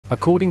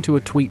According to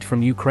a tweet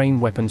from Ukraine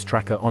Weapons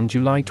Tracker on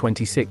July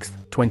 26,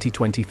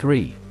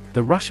 2023,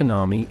 the Russian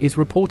army is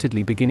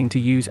reportedly beginning to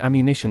use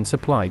ammunition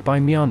supplied by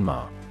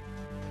Myanmar.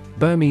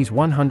 Burmese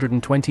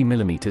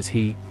 120mm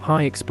He,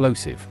 high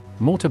explosive,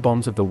 mortar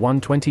bombs of the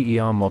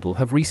 120ER model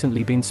have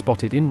recently been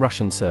spotted in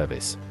Russian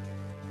service.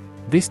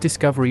 This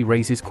discovery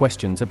raises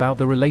questions about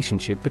the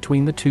relationship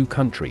between the two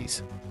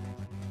countries.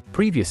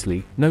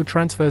 Previously, no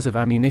transfers of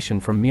ammunition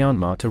from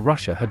Myanmar to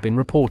Russia had been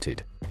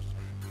reported.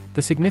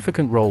 The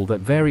significant role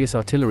that various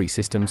artillery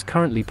systems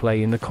currently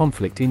play in the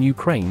conflict in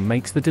Ukraine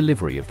makes the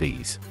delivery of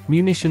these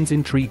munitions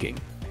intriguing.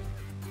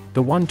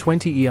 The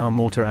 120ER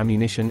mortar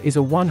ammunition is a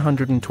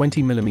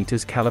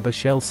 120mm caliber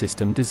shell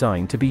system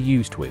designed to be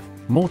used with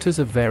mortars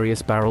of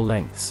various barrel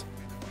lengths.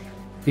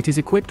 It is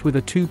equipped with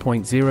a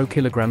 2.0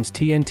 kg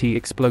TNT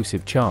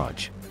explosive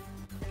charge.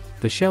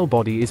 The shell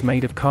body is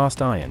made of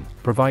cast iron,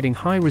 providing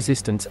high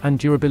resistance and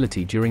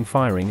durability during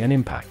firing and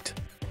impact.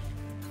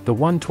 The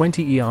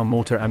 120ER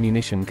mortar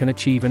ammunition can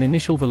achieve an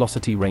initial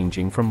velocity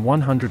ranging from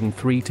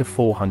 103 to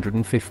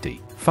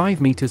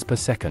 455 meters per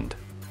second.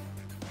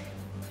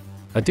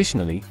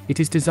 Additionally, it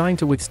is designed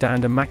to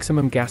withstand a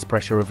maximum gas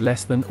pressure of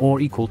less than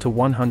or equal to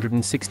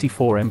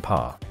 164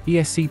 MPa,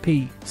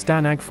 ESCP,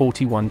 STANAG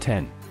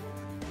 4110.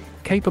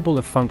 Capable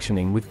of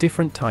functioning with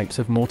different types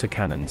of mortar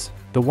cannons,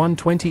 the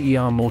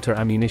 120ER mortar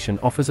ammunition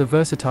offers a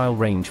versatile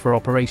range for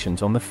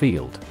operations on the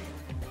field.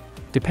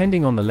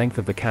 Depending on the length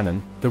of the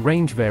cannon, the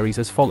range varies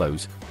as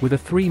follows, with a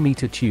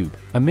 3-meter tube,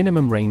 a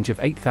minimum range of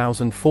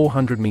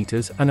 8,400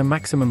 meters and a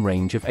maximum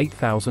range of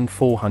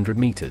 8,400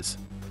 meters.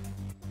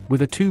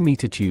 With a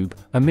 2-meter tube,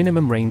 a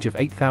minimum range of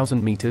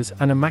 8,000 meters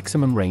and a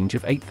maximum range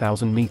of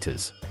 8,000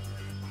 meters.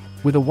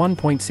 With a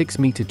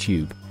 1.6-meter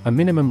tube, a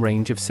minimum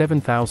range of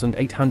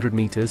 7,800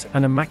 meters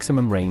and a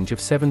maximum range of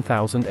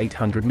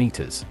 7,800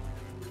 meters.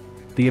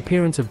 The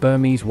appearance of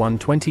Burmese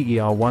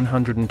 120ER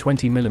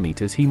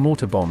 120mm He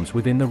mortar bombs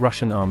within the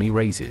Russian army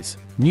raises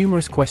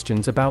numerous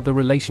questions about the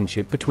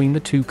relationship between the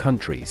two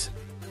countries.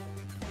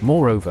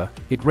 Moreover,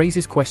 it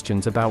raises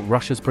questions about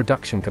Russia's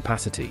production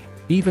capacity.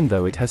 Even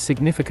though it has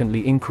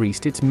significantly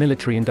increased its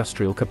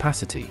military-industrial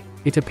capacity,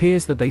 it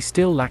appears that they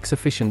still lack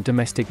sufficient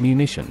domestic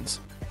munitions.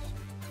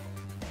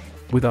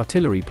 With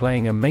artillery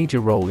playing a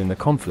major role in the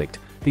conflict,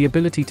 the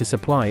ability to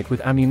supply it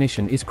with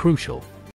ammunition is crucial.